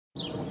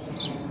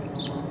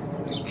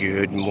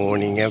Good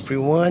morning,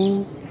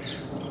 everyone.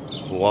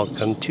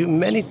 Welcome to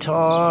Many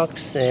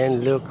Talks,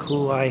 and look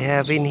who I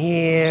have in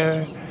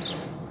here,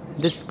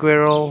 the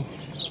squirrel.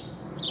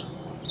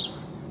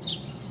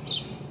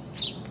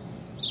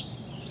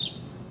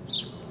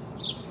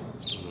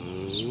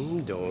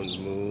 Don't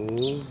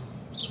move.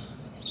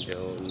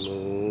 Don't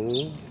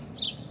move.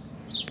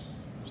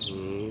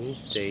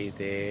 Stay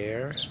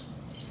there.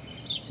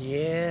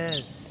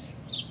 Yes.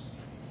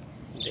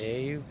 There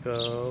you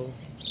go.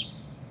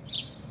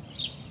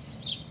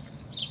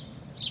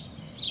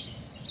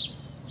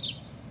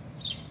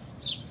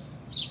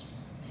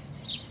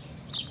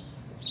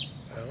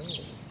 Oh,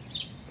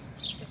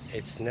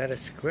 it's not a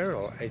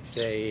squirrel. It's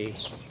a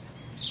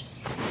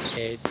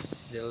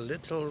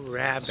little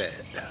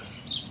rabbit.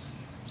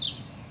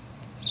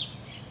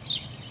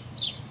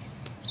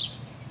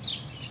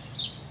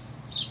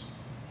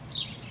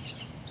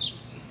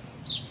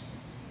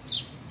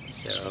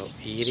 So,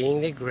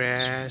 eating the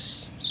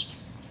grass.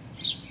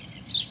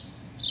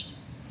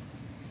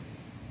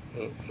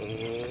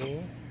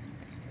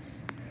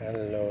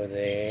 Hello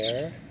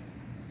there.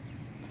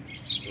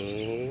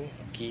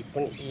 Keep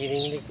on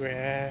eating the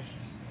grass.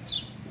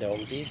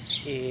 Don't be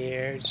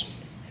scared.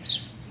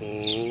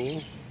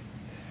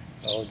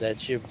 Oh,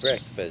 that's your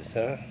breakfast,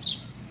 huh?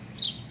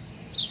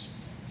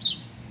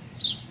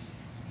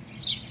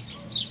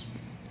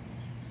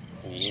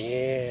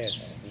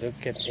 Yes,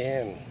 look at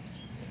him.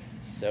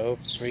 So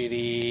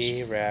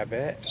pretty,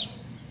 rabbit.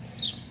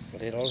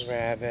 Little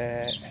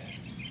rabbit.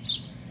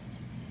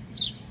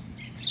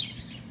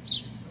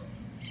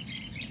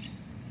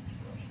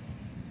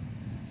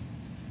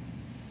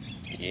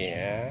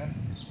 Yeah.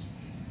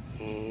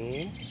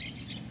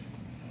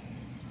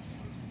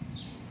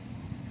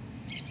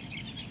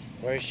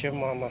 Where's your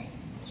mama?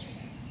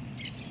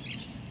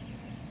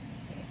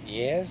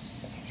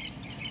 Yes.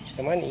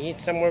 Come on,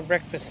 eat some more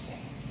breakfast.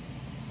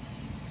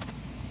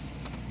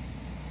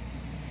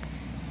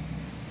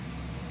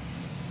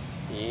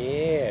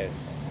 Yes.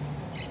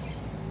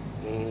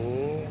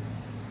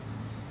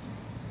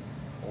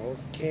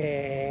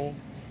 Okay.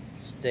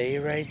 Stay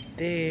right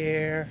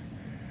there.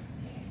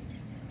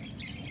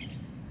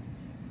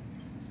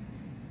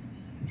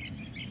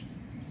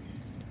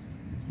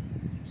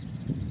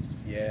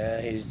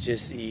 Yeah, he's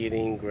just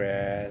eating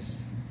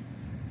grass.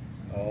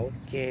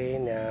 Okay,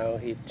 now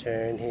he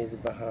turned his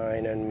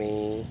behind on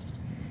me.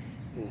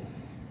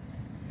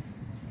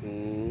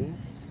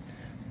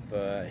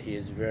 But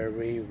he's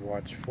very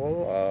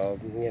watchful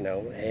of,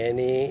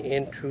 any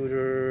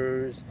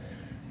intruders.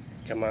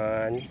 Come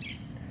on.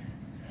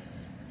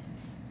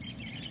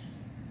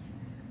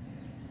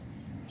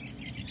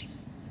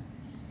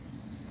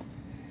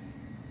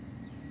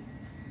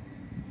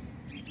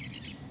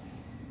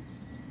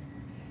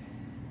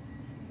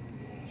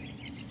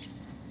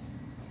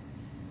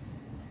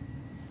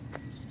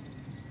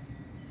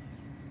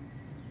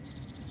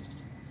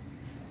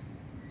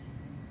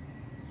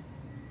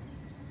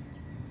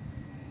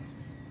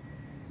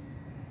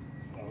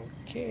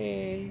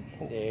 Okay,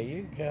 there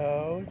you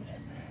go.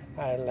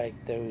 I like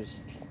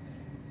those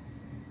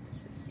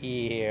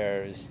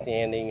ears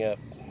standing up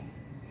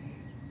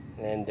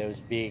and those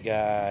big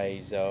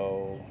eyes.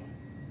 Oh,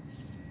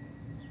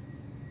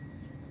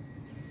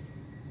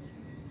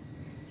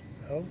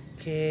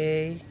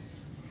 okay.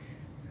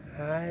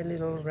 Hi,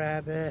 little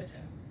rabbit.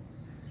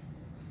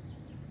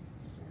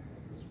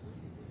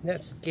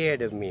 Not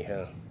scared of me,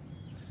 huh?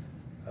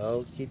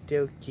 Okie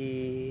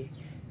dokie.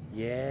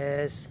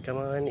 Yes, come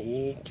on,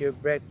 eat your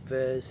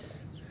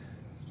breakfast.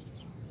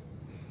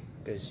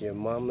 Because your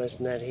mama's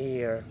not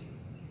here.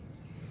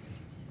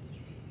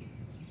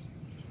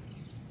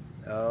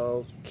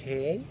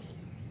 Okay.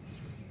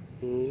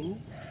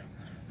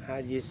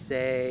 How do you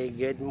say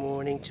good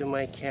morning to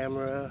my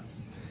camera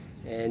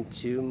and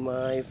to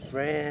my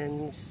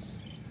friends?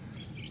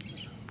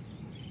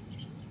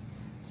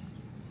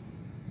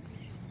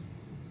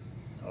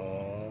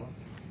 Oh.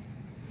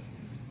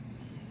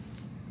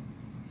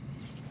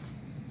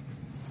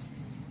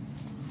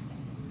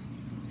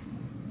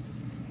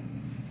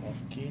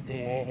 Okay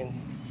then.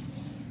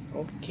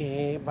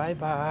 Okay,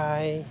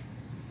 bye-bye.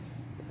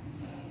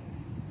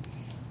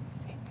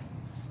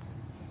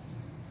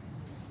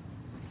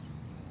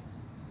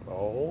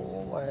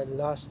 Oh, I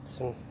lost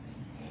him.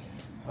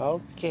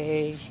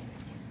 Okay.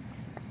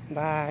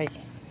 Bye.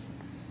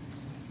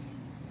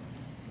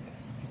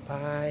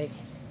 Bye.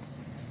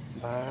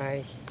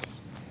 Bye.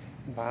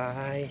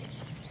 Bye.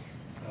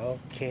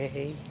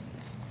 Okay.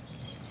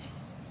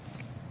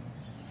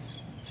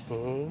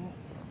 Come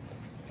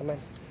on.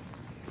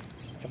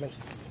 Come on.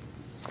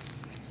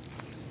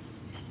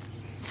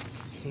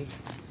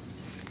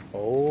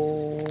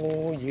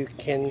 Oh, you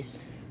can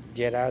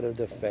get out of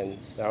the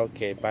fence.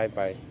 Okay,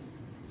 bye-bye.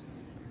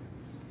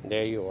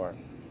 There you are.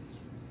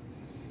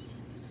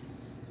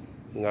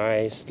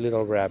 Nice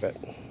little rabbit.